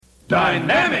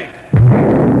Dynamic!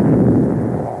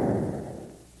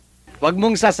 Huwag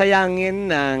mong sasayangin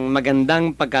ng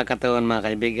magandang pagkakataon, mga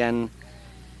kaibigan.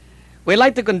 We'd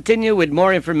like to continue with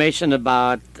more information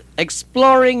about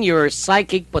exploring your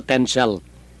psychic potential.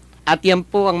 At yan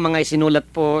po ang mga isinulat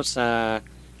po sa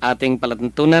ating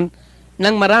palatuntunan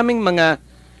ng maraming mga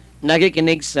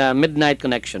nakikinig sa Midnight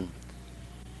Connection.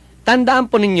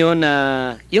 Tandaan po ninyo na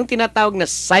yung tinatawag na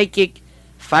psychic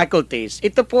faculties,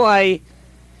 ito po ay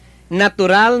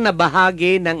natural na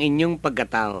bahagi ng inyong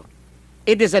pagkatao.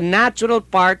 It is a natural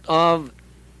part of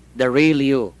the real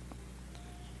you.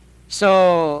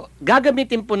 So,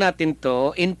 gagamitin po natin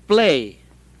to in play.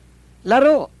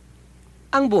 Laro.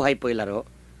 Ang buhay po ay laro.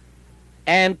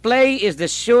 And play is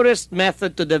the surest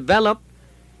method to develop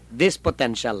these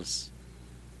potentials.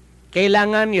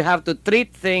 Kailangan you have to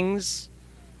treat things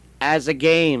as a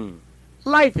game.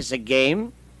 Life is a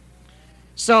game.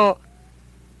 So,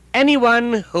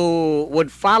 anyone who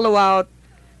would follow out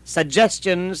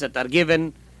suggestions that are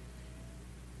given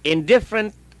in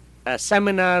different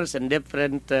seminars and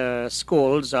different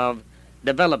schools of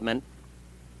development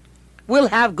will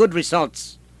have good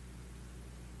results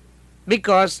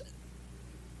because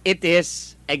it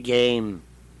is a game.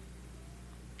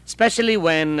 Especially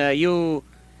when you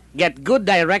get good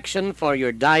direction for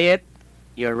your diet,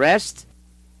 your rest,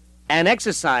 and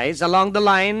exercise along the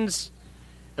lines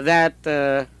that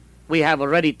we have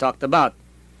already talked about.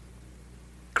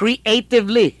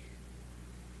 Creatively.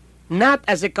 Not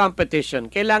as a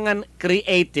competition. Kailangan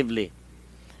creatively.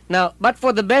 Now, but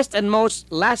for the best and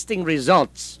most lasting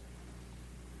results,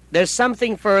 there's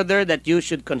something further that you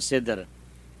should consider.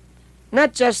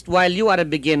 Not just while you are a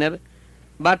beginner,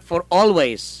 but for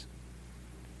always.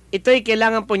 Ito'y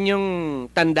kailangan po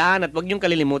niyong tandaan at huwag niyong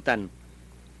kalilimutan.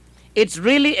 It's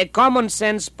really a common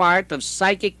sense part of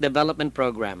psychic development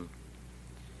program.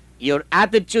 Your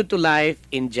attitude to life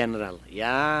in general.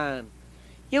 Yan.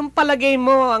 Yung palagay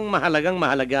mo ang mahalagang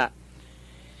mahalaga.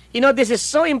 You know, this is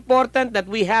so important that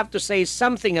we have to say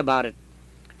something about it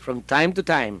from time to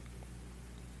time.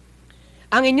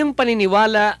 Ang inyong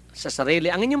paniniwala sa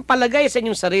sarili, ang inyong palagay sa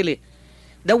inyong sarili,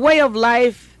 the way of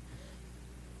life,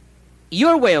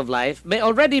 your way of life may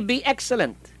already be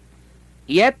excellent.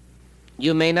 Yet,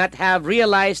 you may not have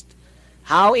realized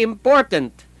how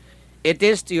important it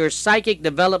is to your psychic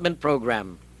development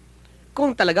program.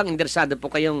 Kung talagang interesado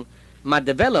po kayong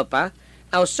ma-develop,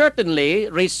 now certainly,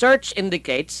 research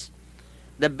indicates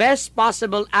the best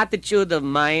possible attitude of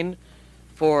mind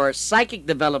for psychic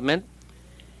development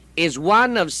is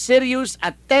one of serious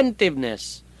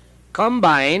attentiveness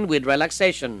combined with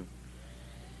relaxation,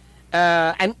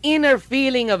 an inner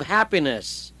feeling of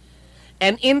happiness,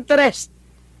 and interest,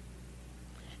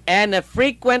 and a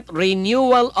frequent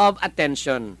renewal of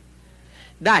attention.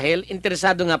 Dahil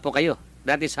interesado nga po kayo.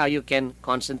 That is how you can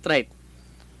concentrate.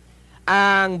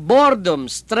 Ang boredom,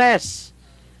 stress,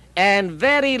 and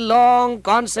very long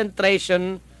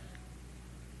concentration,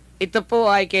 ito po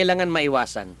ay kailangan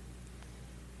maiwasan.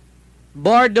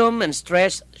 Boredom and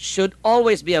stress should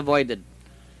always be avoided.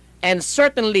 And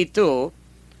certainly too,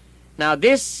 now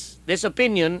this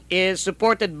opinion is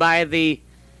supported by the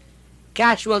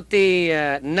casualty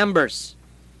numbers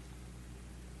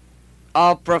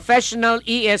of professional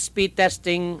ESP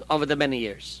testing over the many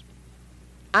years.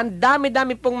 Ang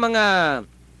dami-dami pong mga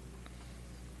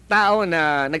tao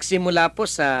na nagsimula po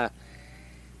sa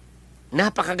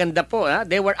napakaganda po.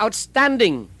 They were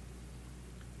outstanding.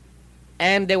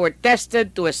 And they were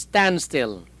tested to a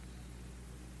standstill.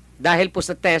 Dahil po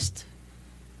sa test,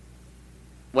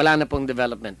 wala na pong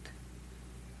development.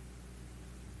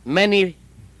 Many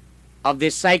of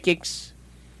these psychics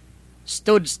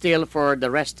stood still for the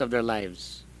rest of their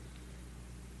lives.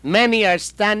 Many are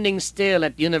standing still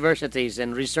at universities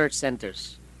and research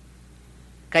centers.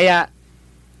 Kaya,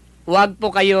 huwag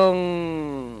po kayong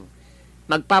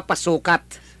magpapasukat.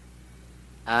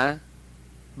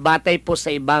 Batay po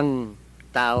sa ibang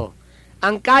tao.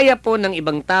 Ang kaya po ng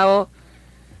ibang tao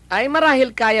ay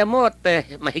marahil kaya mo at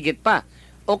mahigit pa.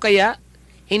 O kaya,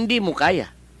 hindi mo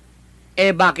kaya.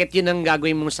 Bakit yun ang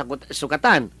gagawin mong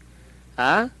sukatan?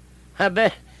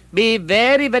 Be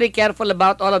very, very careful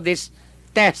about all of these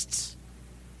tests.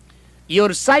 Your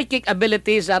psychic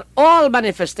abilities are all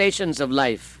manifestations of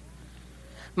life.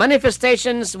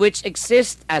 Manifestations which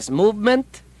exist as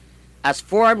movement, as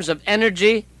forms of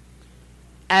energy,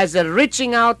 as a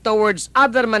reaching out towards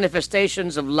other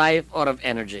manifestations of life or of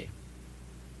energy.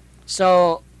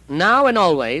 So, now and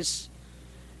always,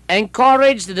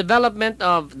 encourage the development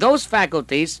of those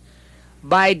faculties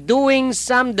by doing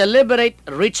some deliberate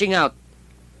reaching out.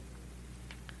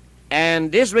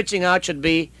 And this reaching out should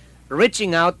be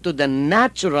reaching out to the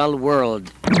natural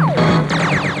world.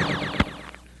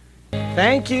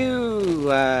 Thank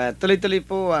you. Tuloy-tuloy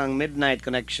po ang Midnight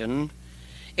Connection.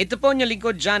 Ito po niyo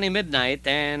lingkod, Johnny Midnight,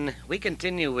 and we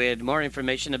continue with more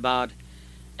information about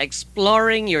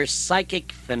exploring your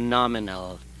psychic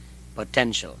phenomenal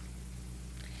potential.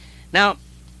 Now,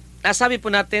 nasabi po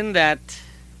natin that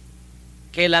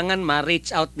kailangan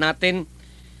ma-reach out natin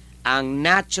ang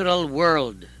natural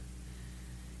world.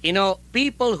 You know,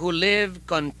 people who live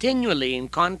continually in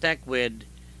contact with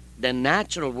the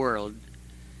natural world,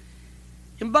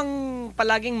 yung bang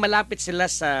palaging malapit sila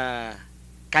sa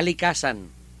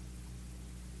kalikasan.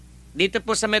 Dito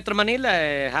po sa Metro Manila,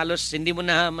 halos hindi mo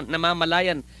na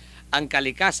namamalayan ang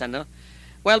kalikasan, no?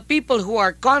 Well, people who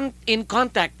are in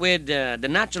contact with the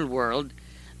natural world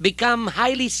become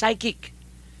highly psychic.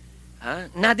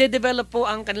 Nade-develop po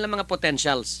ang kanilang mga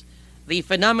potentials, the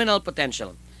phenomenal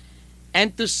potential.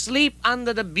 And to sleep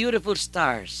under the beautiful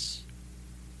stars,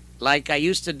 like I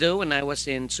used to do when I was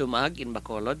in Sumag, in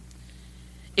Bacolod,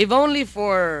 if only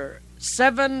for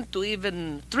 7 to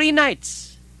even 3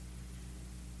 nights.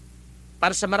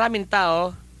 Para sa maraming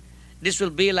tao, this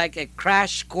will be like a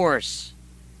crash course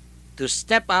to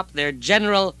step up their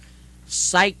general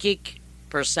psychic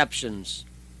perceptions.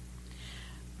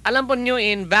 Alam po nyo,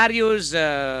 in various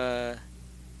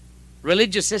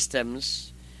religious systems,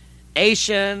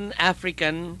 Asian,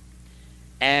 African,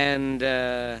 and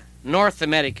North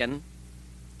American,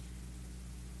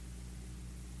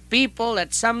 people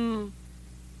at some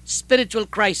spiritual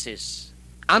crisis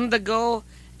undergo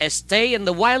a stay in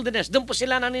the wilderness. Doon po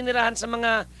sila naninirahan sa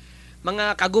mga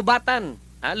kagubatan.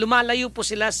 Lumalayo po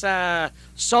sila sa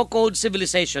so-called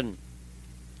civilization,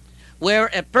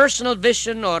 where a personal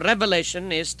vision or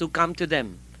revelation is to come to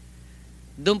them.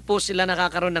 Doon po sila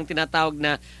nakakaroon ng tinatawag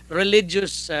na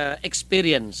religious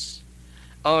experience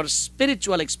or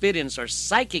spiritual experience or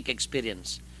psychic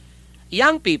experience.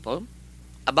 Young people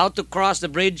about to cross the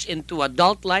bridge into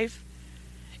adult life,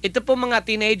 ito po mga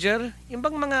teenager, yung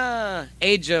bang mga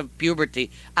age of puberty,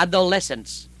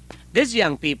 adolescents. These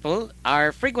young people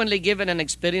are frequently given an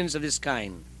experience of this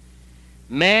kind.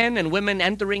 Men and women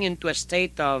entering into a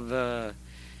state of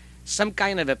some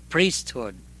kind of a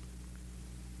priesthood.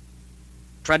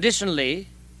 Traditionally,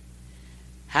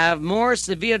 have more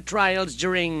severe trials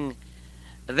during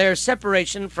their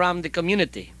separation from the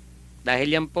community.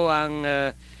 Dahil yan po ang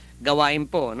gawain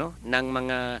po, no, ng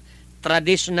mga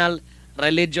traditional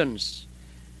religions.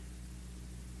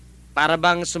 Para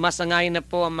bang sumasangayon na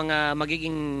po ang mga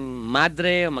magiging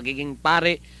madre o magiging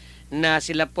pare na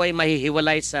sila po ay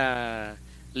mahihiwalay sa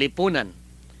lipunan.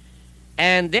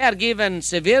 And they are given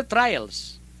severe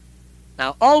trials.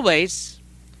 Now, always,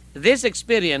 this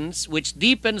experience, which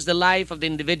deepens the life of the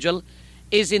individual,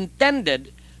 is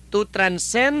intended to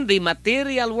transcend the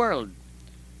material world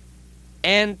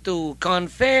and to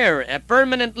confer a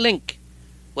permanent link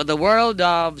with the world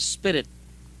of spirit.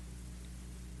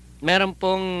 Meron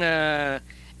pong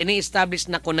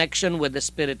ini-establish na connection with the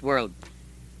spirit world.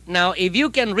 Now, if you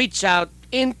can reach out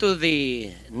into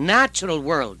the natural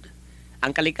world,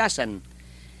 ang kalikasan,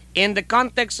 in the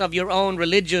context of your own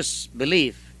religious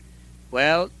belief,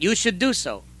 well, you should do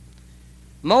so.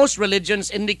 Most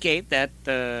religions indicate that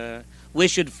we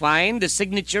should find the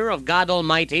signature of God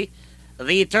Almighty,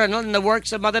 the eternal, in the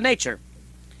works of Mother Nature.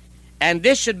 And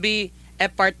this should be a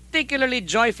particularly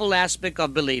joyful aspect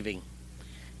of believing.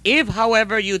 If,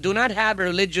 however, you do not have a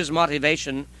religious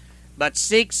motivation, but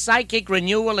seek psychic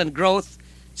renewal and growth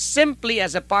simply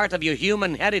as a part of your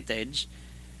human heritage,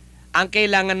 ang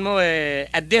kailangan mo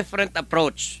a different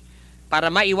approach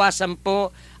para maiwasan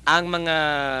po ang mga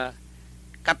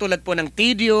katulad po ng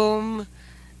tedium,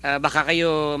 baka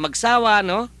kayo magsawa,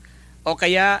 no? O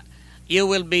kaya you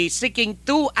will be seeking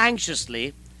too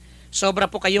anxiously, sobra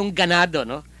po kayong ganado,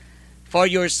 no? For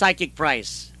your psychic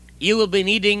prize. You will be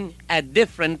needing a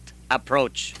different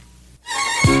approach.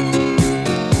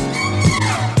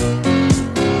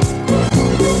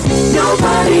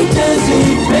 Nobody does it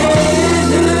better.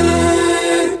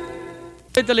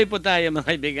 Tuloy po tayo mga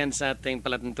kaibigan sa ating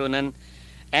palatuntunan.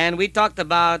 And we talked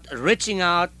about reaching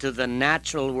out to the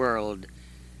natural world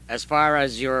as far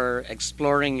as you're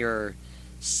exploring your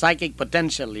psychic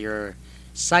potential, your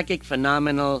psychic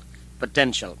phenomenal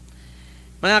potential.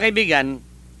 Mga kaibigan,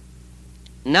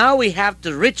 now we have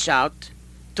to reach out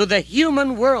to the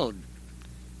human world.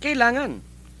 Kailangan.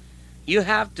 You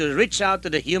have to reach out to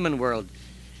the human world.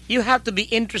 You have to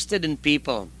be interested in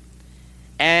people.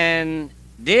 And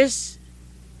this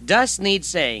does need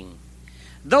saying.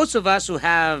 Those of us who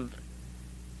have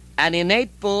an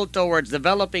innate pull towards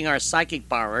developing our psychic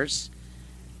powers,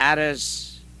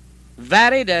 as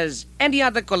varied as any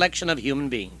other collection of human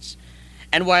beings.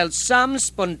 And while some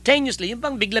spontaneously, yung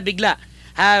bang bigla-bigla,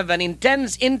 have an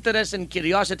intense interest and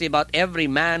curiosity about every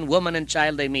man, woman, and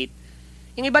child they meet,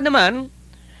 yung iba naman,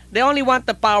 they only want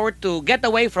the power to get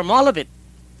away from all of it.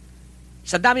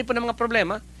 Sa dami po ng mga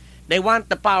problema, they want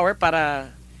the power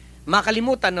para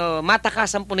makalimutan o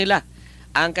matakasan po nila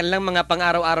ang kanilang mga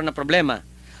pang-araw-araw na problema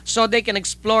so they can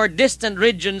explore distant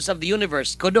regions of the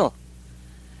universe. Kudo.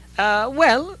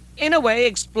 Well, in a way,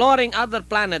 exploring other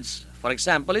planets, for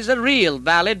example, is a real,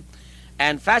 valid,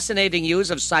 and fascinating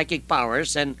use of psychic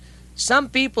powers, and some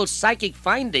people's psychic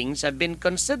findings have been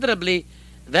considerably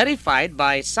verified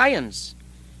by science.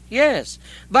 Yes,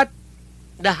 but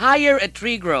the higher a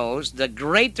tree grows, the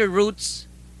greater roots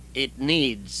it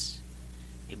needs.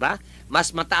 Diba?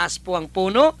 Mas mataas po ang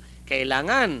puno,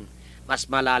 kailangan mas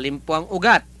malalim po ang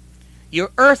ugat.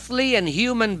 Your earthly and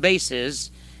human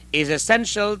basis is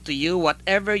essential to you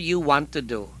whatever you want to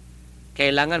do.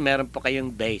 Kailangan meron po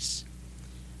kayong base.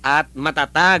 At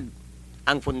matatag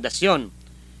ang fundasyon.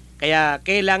 Kaya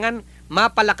kailangan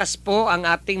mapalakas po ang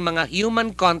ating mga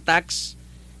human contacts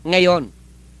ngayon.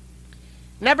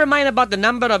 Never mind about the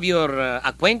number of your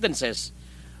acquaintances.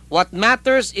 What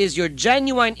matters is your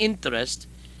genuine interest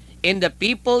in the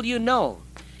people you know.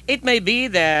 It may be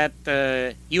that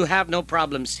you have no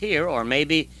problems here, or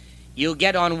maybe you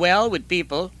get on well with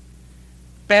people,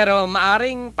 pero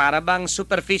maaring para bang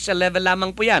superficial level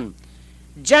lamang po yan.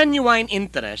 Genuine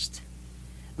interest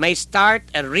may start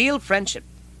a real friendship.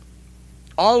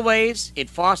 Always, it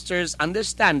fosters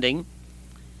understanding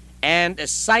and a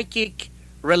psychic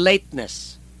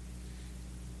relateness.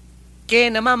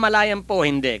 Kaya namamalayan po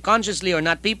hindi, consciously or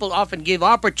not, people often give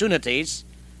opportunities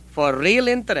for real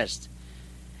interest.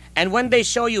 And when they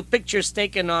show you pictures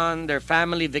taken on their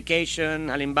family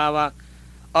vacation, halimbawa,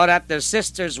 or at their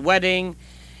sister's wedding,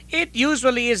 it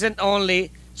usually isn't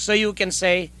only so you can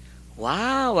say,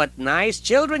 "Wow, what nice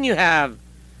children you have,"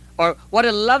 or "What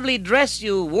a lovely dress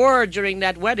you wore during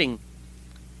that wedding."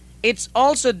 It's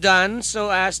also done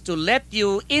so as to let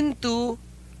you into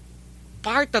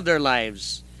part of their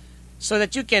lives, so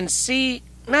that you can see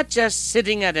not just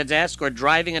sitting at a desk or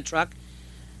driving a truck,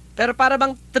 pero para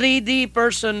bang 3D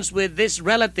persons with these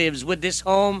relatives, with this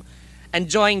home,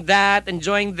 enjoying that,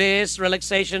 enjoying this,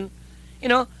 relaxation. You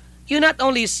know, you not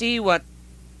only see what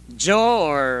Joe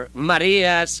or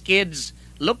Maria's kids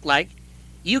look like,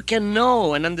 you can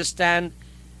know and understand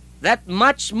that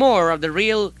much more of the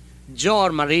real Joe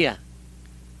or Maria.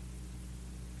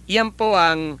 Yan po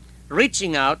ang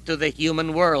reaching out to the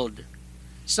human world.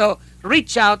 So,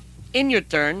 reach out in your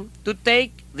turn to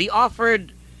take the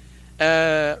offered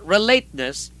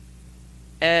relateness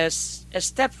as a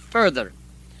step further.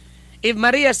 If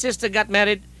Maria's sister got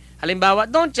married, halimbawa,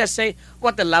 don't just say,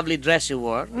 "What a lovely dress you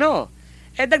wore." No.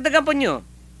 Dagdagan po nyo.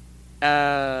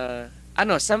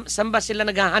 Saan ba sila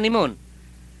nag-honeymoon?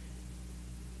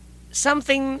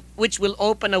 Something which will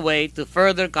open a way to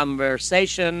further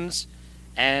conversations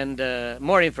and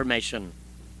more information.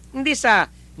 Hindi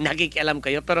sa nakikialam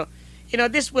kayo, pero,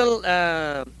 this will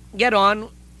get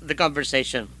on the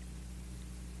conversation.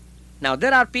 Now,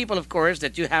 there are people, of course,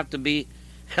 that you have to be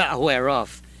aware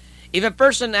of. If a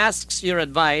person asks your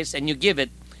advice and you give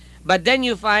it, but then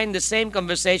you find the same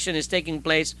conversation is taking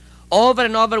place over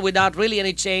and over without really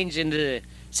any change in the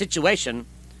situation,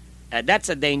 that's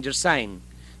a danger sign.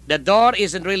 The door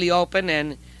isn't really open,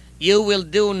 and you will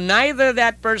do neither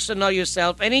that person nor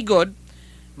yourself any good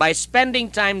by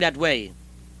spending time that way.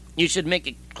 You should make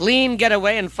a clean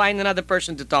getaway and find another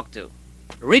person to talk to.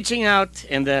 Reaching out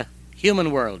in the human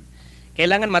world.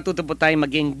 Kailangan matuto po tayo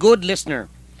maging good listener.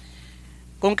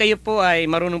 Kung kayo po ay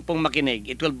marunong pong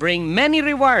makinig, it will bring many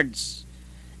rewards.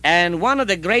 And one of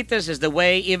the greatest is the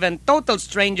way even total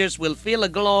strangers will feel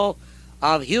a glow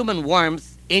of human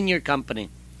warmth in your company.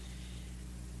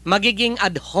 Magiging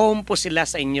at home po sila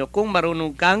sa inyo kung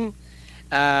marunong kang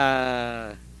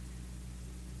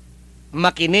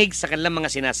makinig sa kanilang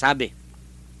mga sinasabi.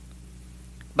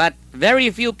 But very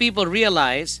few people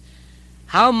realize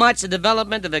how much the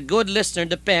development of a good listener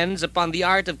depends upon the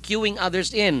art of cueing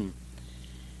others in.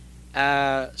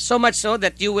 So much so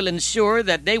that you will ensure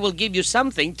that they will give you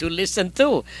something to listen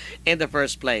to in the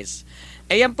first place.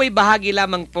 Yan po'y bahagi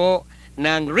lamang po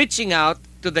ng reaching out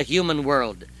to the human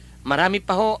world. Marami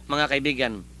pa ho, mga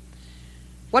kaibigan.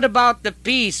 What about the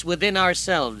peace within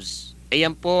ourselves?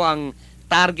 Yan po ang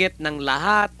target ng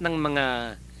lahat ng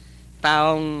mga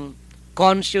taong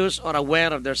conscious or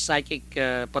aware of their psychic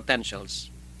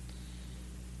potentials.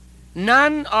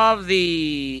 None of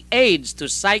the aids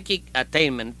to psychic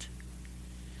attainment,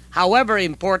 however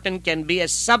important, can be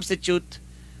a substitute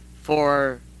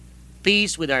for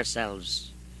peace with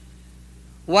ourselves.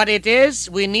 What it is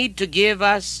we need to give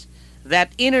us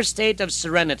that inner state of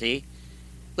serenity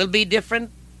will be different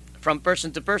from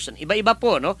person to person. Iba-iba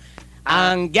po, no?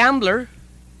 Ang gambler,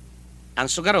 ang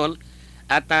sugarol,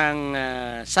 at ang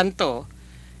santo,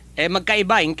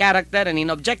 magkaiba in character and in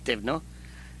objective, no?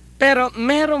 Pero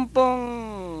meron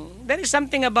pong, there is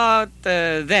something about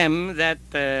them that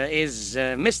is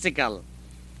mystical.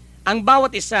 Ang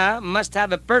bawat isa must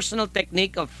have a personal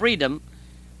technique of freedom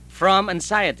from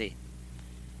anxiety.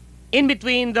 In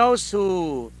between those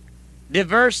who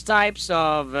diverse types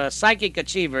of psychic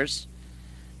achievers,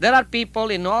 there are people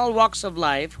in all walks of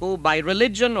life who, by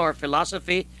religion or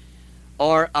philosophy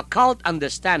or occult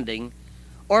understanding,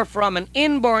 or from an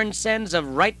inborn sense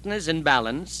of rightness and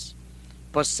balance,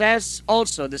 possess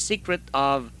also the secret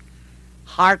of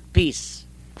heart peace.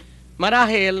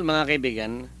 Marahil, mga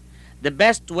kaibigan, the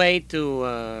best way to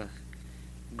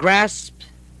grasp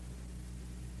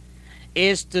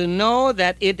is to know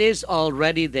that it is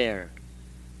already there.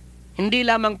 Hindi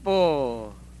lamang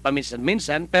po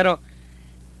paminsan-minsan, pero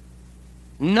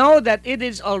know that it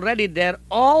is already there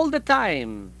all the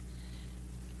time.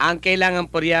 Ang kailangan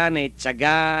po riyan ay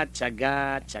tiyaga,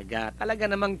 tiyaga, tiyaga. Talaga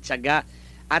namang tiyaga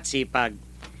at sipag.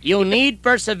 You need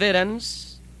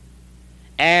perseverance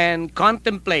and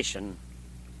contemplation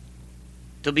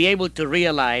to be able to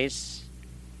realize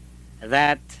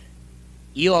that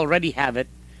you already have it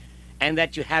and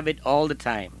that you have it all the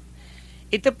time.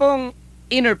 Ito pong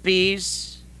inner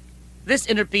peace, this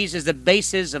inner peace is the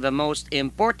basis of the most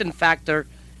important factor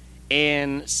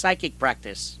in psychic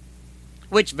practice,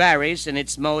 which varies in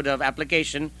its mode of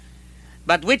application,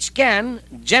 but which can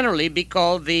generally be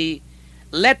called the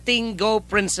letting go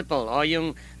principle o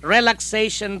yung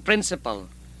relaxation principle.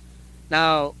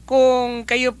 Now, kung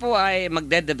kayo po ay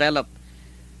magde-develop,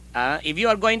 if you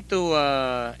are going to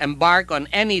embark on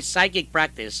any psychic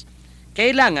practice,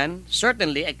 kailangan,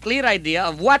 certainly, a clear idea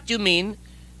of what you mean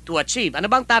to achieve. Ano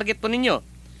bang target po ninyo?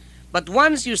 But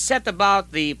once you set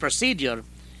about the procedure,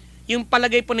 yung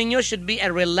palagay po ninyo should be a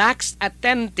relaxed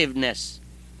attentiveness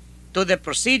to the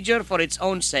procedure for its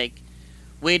own sake,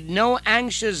 with no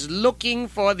anxious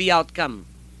looking for the outcome.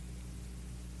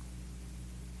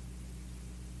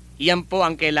 Yan po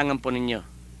ang kailangan po ninyo.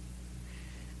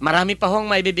 Marami pa hong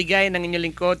maibibigay ng inyong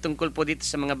lingkod tungkol po dito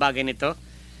sa mga bagay nito.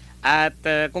 At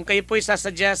kung kayo po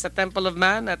isasadya sa Temple of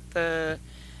Man at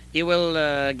you will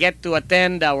get to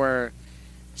attend our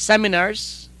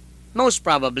seminars, most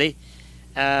probably,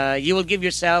 you will give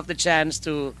yourself the chance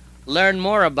to learn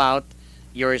more about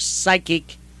your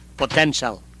psychic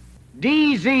potential.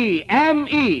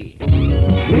 DZME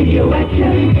Radio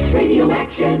Action, Radio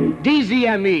Action.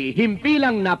 DZME,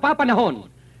 himpilang napapanahon.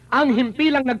 Ang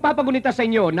himpilang nagpapagunita sa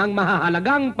inyo ng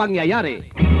mahahalagang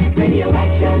pangyayari. Radio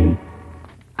Action.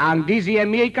 Ang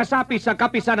DZME ay kasapi sa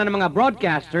kapisanan ng mga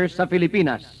broadcasters sa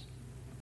Pilipinas.